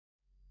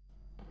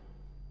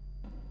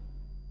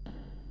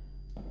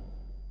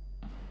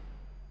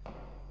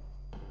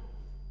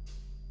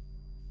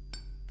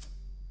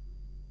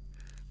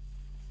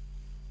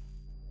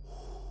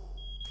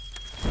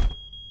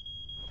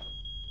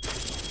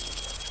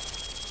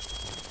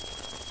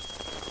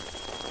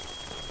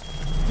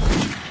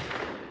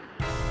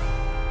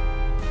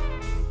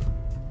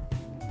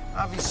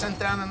probably sent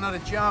down another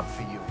job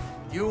for you.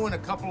 You and a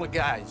couple of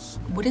guys.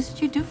 What is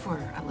it you do for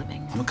a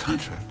living? I'm a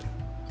contractor.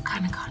 What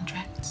kind of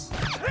contracts?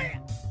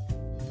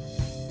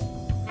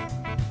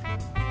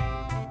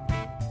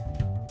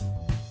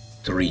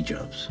 3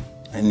 jobs.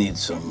 I need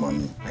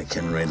someone I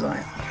can rely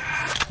on.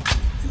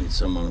 I need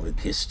someone with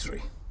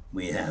history.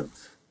 We have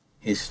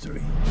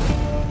history.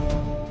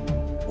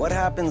 What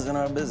happens in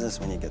our business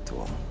when you get too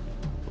old?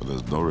 Well,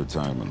 there's no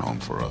retirement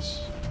home for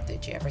us.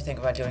 Did you ever think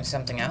about doing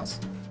something else?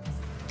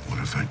 What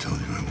if I told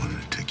you I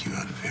wanted to take you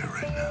out of here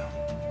right now?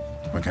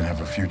 We can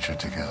have a future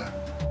together.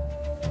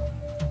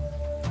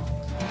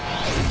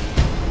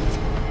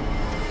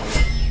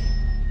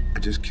 I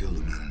just killed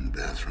a man in the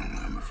bathroom, and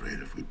I'm afraid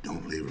if we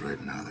don't leave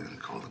right now, they're gonna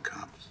call the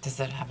cops. Does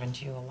that happen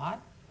to you a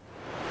lot?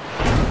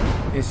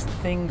 There's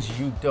things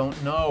you don't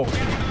know.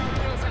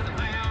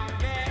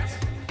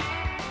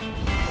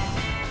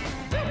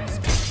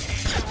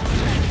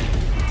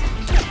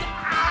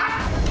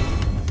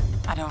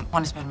 I don't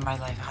want to spend my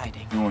life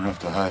hiding. You won't have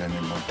to hide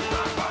anymore.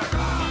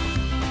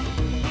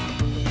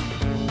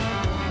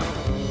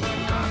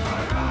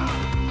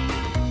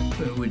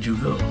 Where would you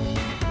go?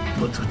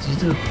 What would you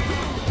do?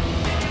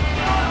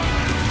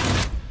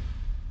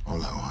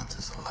 All I want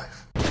is a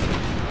life.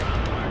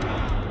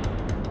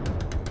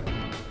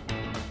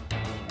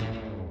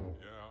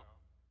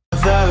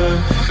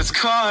 That's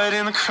caught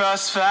in the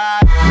crossfire.